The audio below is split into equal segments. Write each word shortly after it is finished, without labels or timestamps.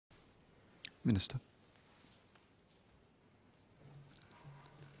Minister.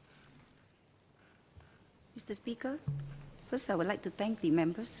 Mr. Speaker, first I would like to thank the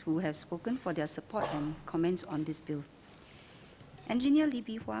members who have spoken for their support and comments on this bill. Engineer Lee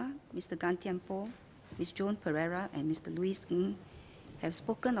Bee Hua, Mr. Gan Thiam Poh, Ms. Joan Pereira and Mr. Louis Ng have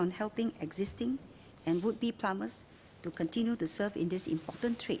spoken on helping existing and would-be plumbers to continue to serve in this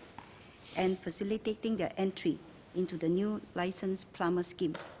important trade and facilitating their entry into the new licensed plumber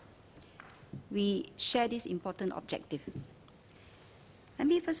scheme. We share this important objective. Let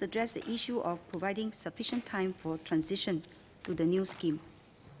me first address the issue of providing sufficient time for transition to the new scheme.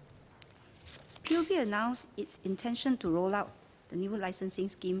 PUB announced its intention to roll out the new licensing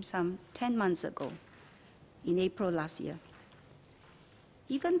scheme some 10 months ago, in April last year.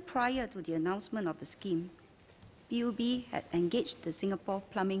 Even prior to the announcement of the scheme, PUB had engaged the Singapore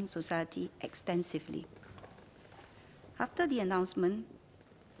Plumbing Society extensively. After the announcement,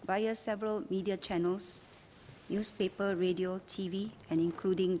 via several media channels, newspaper, radio, TV, and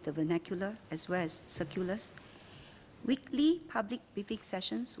including the vernacular as well as circulars, weekly public briefing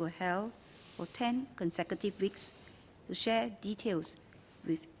sessions were held for 10 consecutive weeks to share details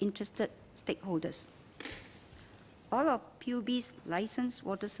with interested stakeholders. All of PUB's licensed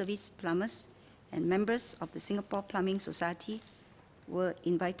water service plumbers and members of the Singapore Plumbing Society were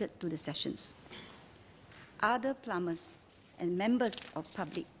invited to the sessions. Other plumbers and members of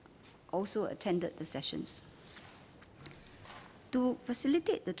public also attended the sessions. To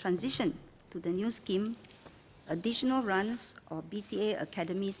facilitate the transition to the new scheme, additional runs of BCA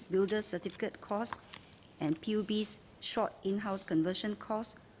Academy's Builder Certificate course and PUB's short in-house conversion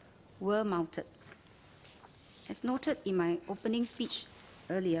course were mounted. As noted in my opening speech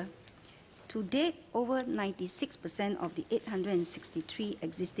earlier, to date, over 96% of the 863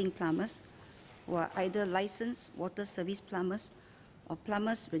 existing plumbers who are either licensed water service plumbers or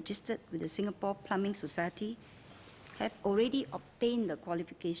plumbers registered with the Singapore Plumbing Society have already obtained the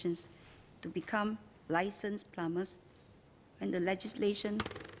qualifications to become licensed plumbers when the legislation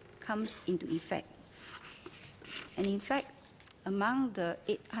comes into effect. And in fact, among the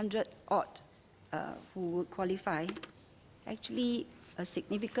 800 odd who would qualify, actually a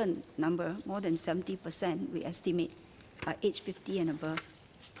significant number, more than 70%, we estimate, are age 50 and above.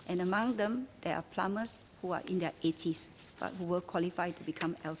 And among them, there are plumbers who are in their 80s, but who were qualified to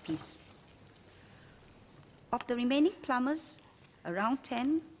become LPs. Of the remaining plumbers, around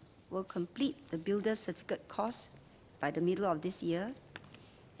 10 will complete the Builder Certificate course by the middle of this year,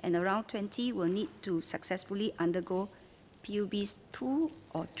 and around 20 will need to successfully undergo PUB's 2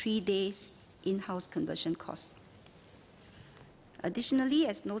 or 3 days in-house conversion course. Additionally,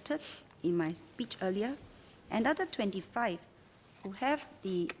 as noted in my speech earlier, another 25 who have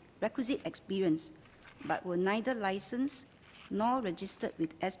the requisite experience but were neither licensed nor registered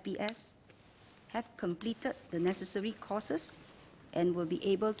with SPS have completed the necessary courses and will be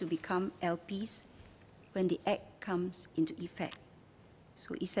able to become LPs when the Act comes into effect.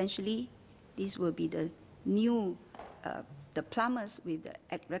 So essentially, these will be the new, the plumbers with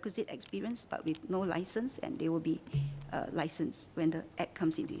the requisite experience but with no license, and they will be licensed when the Act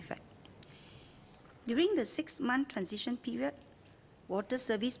comes into effect. During the 6-month transition period, water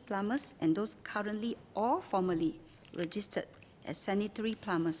service plumbers and those currently or formerly registered as sanitary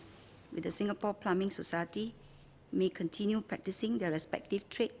plumbers with the Singapore Plumbing Society may continue practicing their respective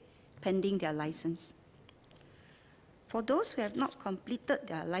trade pending their license. For those who have not completed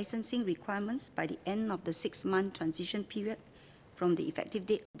their licensing requirements by the end of the 6-month transition period from the effective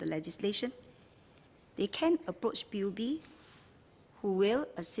date of the legislation, they can approach PUB, who will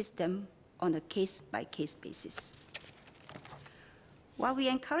assist them on a case-by-case basis. While we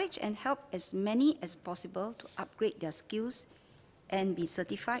encourage and help as many as possible to upgrade their skills and be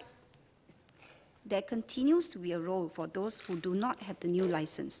certified, there continues to be a role for those who do not have the new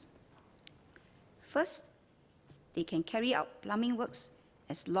license. First, they can carry out plumbing works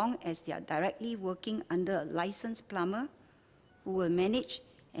as long as they are directly working under a licensed plumber who will manage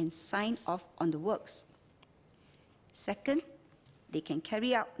and sign off on the works. Second, they can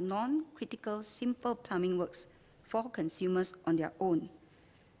carry out non-critical simple plumbing works for consumers on their own,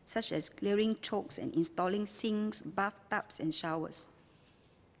 such as clearing chokes and installing sinks, bathtubs, and showers.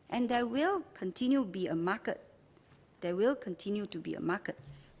 And there will continue to be a market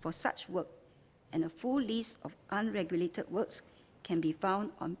for such work, and a full list of unregulated works can be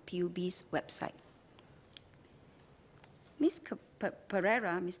found on PUB's website. Ms.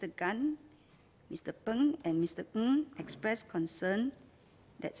 Pereira, Mr. Gan, Mr. Peng, and Mr. Ng expressed concern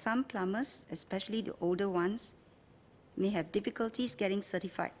that some plumbers, especially the older ones, may have difficulties getting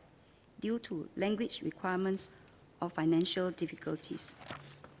certified due to language requirements or financial difficulties.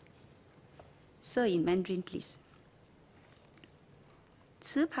 Sir, in Mandarin, please.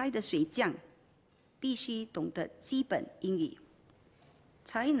 持牌的水匠必须懂得基本英语，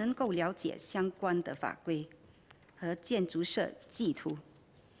才能够了解相关的法规和建筑设计图，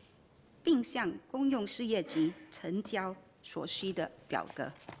并向公用事业局呈交所需的表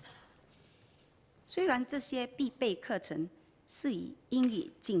格。虽然这些必备课程是以英语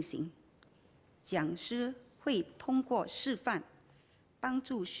进行，讲师会通过示范帮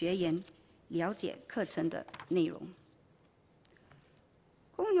助学员了解课程的内容。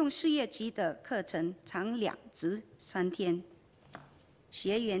公用事业局的课程长2至3天，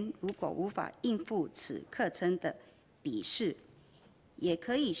学员如果无法应付此课程的笔试，也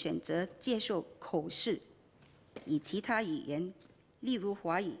可以选择接受口试，以其他语言，例如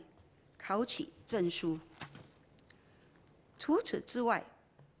华语，考取证书。除此之外，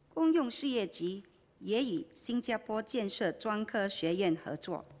公用事业局也与新加坡建设专科学院合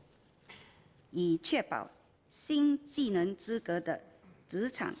作，以确保新技能资格的职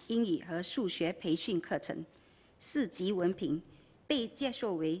场英语和数学培训课程4级文凭被接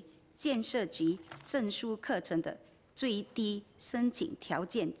受为建设局证书课程的最低申请条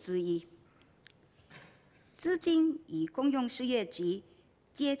件之一。至今与公用事业局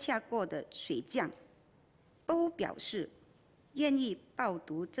接洽过的水匠都表示愿意报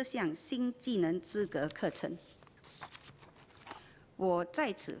读这项新技能资格课程。我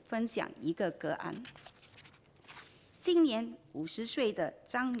在此分享一个个案。今年50岁的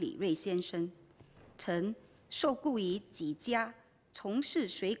张礼瑞先生，曾受雇于几家从事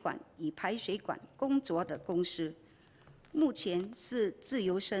水管与排水管工作的公司，目前是自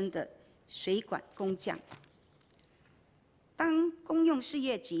由身的水管工匠。当公用事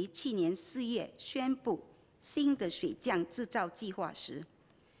业局去年4月宣布新的水匠制造计划时，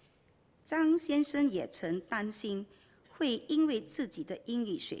张先生也曾担心会因为自己的英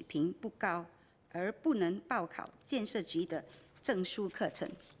语水平不高而不能报考建设局的证书课程。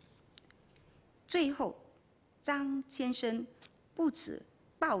最后，张先生不止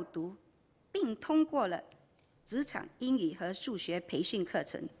报读并通过了职场英语和数学培训课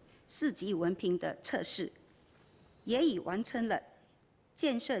程4级文凭的测试，也已完成了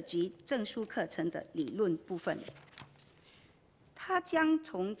建设局证书课程的理论部分。他将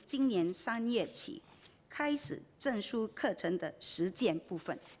从今年3月起开始证书课程的实践部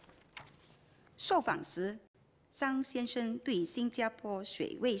分。受访时，张先生对新加坡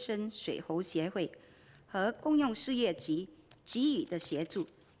水卫生水喉协会和公用事业局给予的协助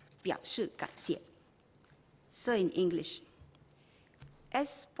表示感谢。So in English,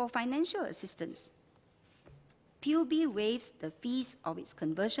 as for financial assistance, PUB waives the fees of its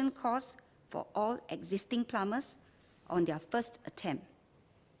conversion costs for all existing plumbers on their first attempt,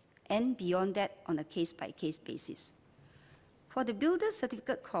 and beyond that on a case-by-case basis. For the builder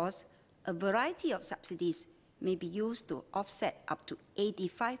certificate costs, a variety of subsidies may be used to offset up to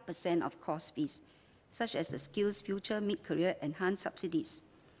 85% of course fees, such as the Skills Future Mid-Career Enhanced subsidies.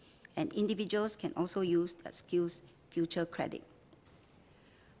 And individuals can also use the Skills Future credit.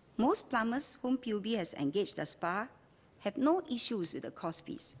 Most plumbers whom PUB has engaged thus far have no issues with the course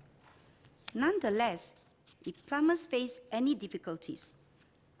fees. Nonetheless, if plumbers face any difficulties,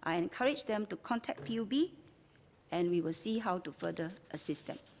 I encourage them to contact PUB, and we will see how to further assist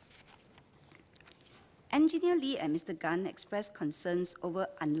them. Engineer Lee and Mr. Gunn expressed concerns over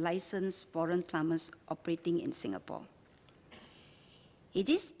unlicensed foreign plumbers operating in Singapore. It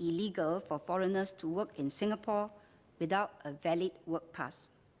is illegal for foreigners to work in Singapore without a valid work pass.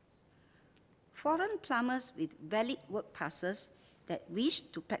 Foreign plumbers with valid work passes that wish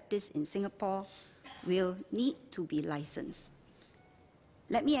to practice in Singapore will need to be licensed.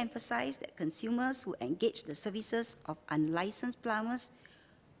 Let me emphasize that consumers who engage the services of unlicensed plumbers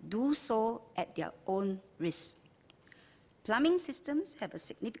do so at their own risk. Plumbing systems have a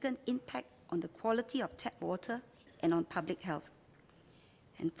significant impact on the quality of tap water and on public health.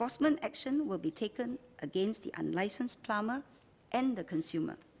 Enforcement action will be taken against the unlicensed plumber and the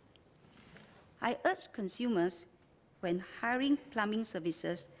consumer. I urge consumers, when hiring plumbing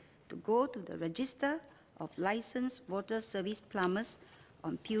services, to go to the Register of Licensed Water Service Plumbers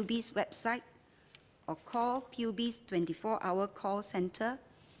on PUB's website or call PUB's 24-hour call center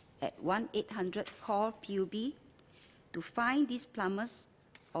at 1-800-CALL-PUB to find these plumbers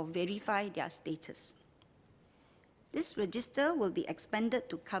or verify their status. This register will be expanded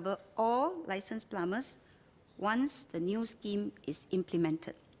to cover all licensed plumbers once the new scheme is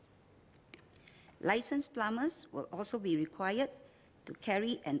implemented. Licensed plumbers will also be required to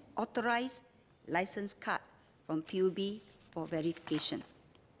carry an authorized license card from PUB for verification.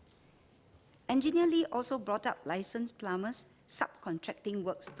 Engineer Lee also brought up licensed plumbers subcontracting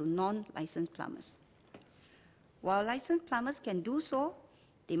works to non-licensed plumbers. While licensed plumbers can do so,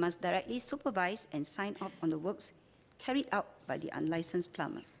 they must directly supervise and sign off on the works carried out by the unlicensed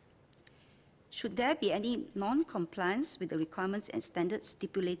plumber. Should there be any non-compliance with the requirements and standards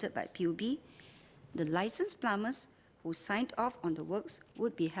stipulated by PUB, the licensed plumbers who signed off on the works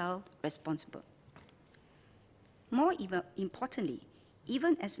would be held responsible. More importantly,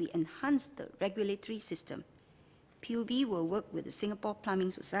 even as we enhance the regulatory system, PUB will work with the Singapore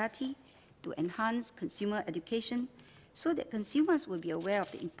Plumbing Society to enhance consumer education so that consumers will be aware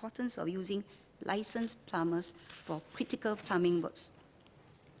of the importance of using licensed plumbers for critical plumbing works.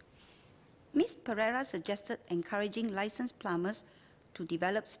 Ms. Pereira suggested encouraging licensed plumbers to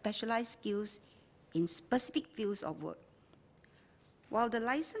develop specialized skills in specific fields of work. While the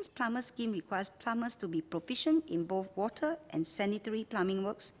licensed plumber scheme requires plumbers to be proficient in both water and sanitary plumbing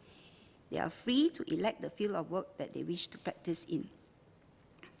works, they are free to elect the field of work that they wish to practice in.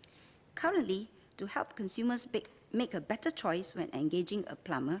 Currently, to help consumers make a better choice when engaging a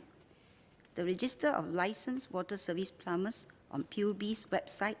plumber, the Register of Licensed Water Service Plumbers on PUB's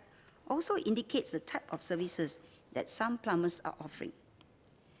website also indicates the type of services that some plumbers are offering.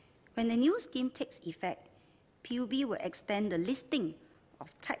 When the new scheme takes effect, PUB will extend the listing of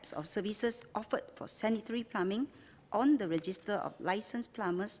types of services offered for sanitary plumbing on the Register of Licensed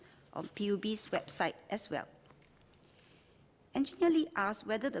Plumbers on PUB's website as well. Engineer Lee asked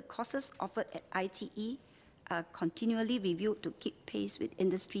whether the courses offered at ITE are continually reviewed to keep pace with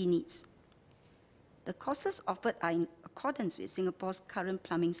industry needs. The courses offered are in accordance with Singapore's current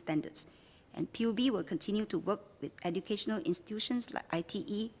plumbing standards, and PUB will continue to work with educational institutions like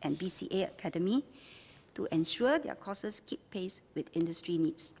ITE and BCA Academy to ensure their courses keep pace with industry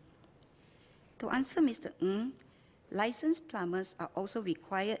needs. To answer Mr. Ng, licensed plumbers are also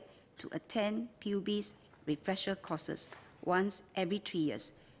required to attend PUB's refresher courses once every 3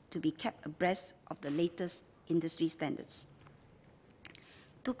 years to be kept abreast of the latest industry standards.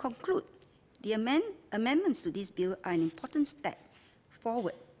 To conclude, the amendments to this bill are an important step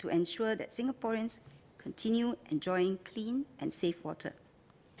forward to ensure that Singaporeans continue enjoying clean and safe water.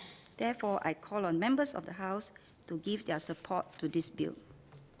 Therefore, I call on members of the House to give their support to this bill.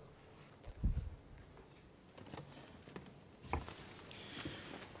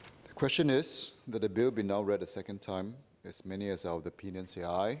 The question is that the bill be now read a second time. As many as are of the opinion say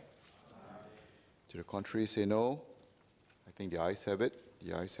aye. Aye. To the contrary say no. I think the ayes have it.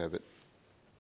 The ayes have it.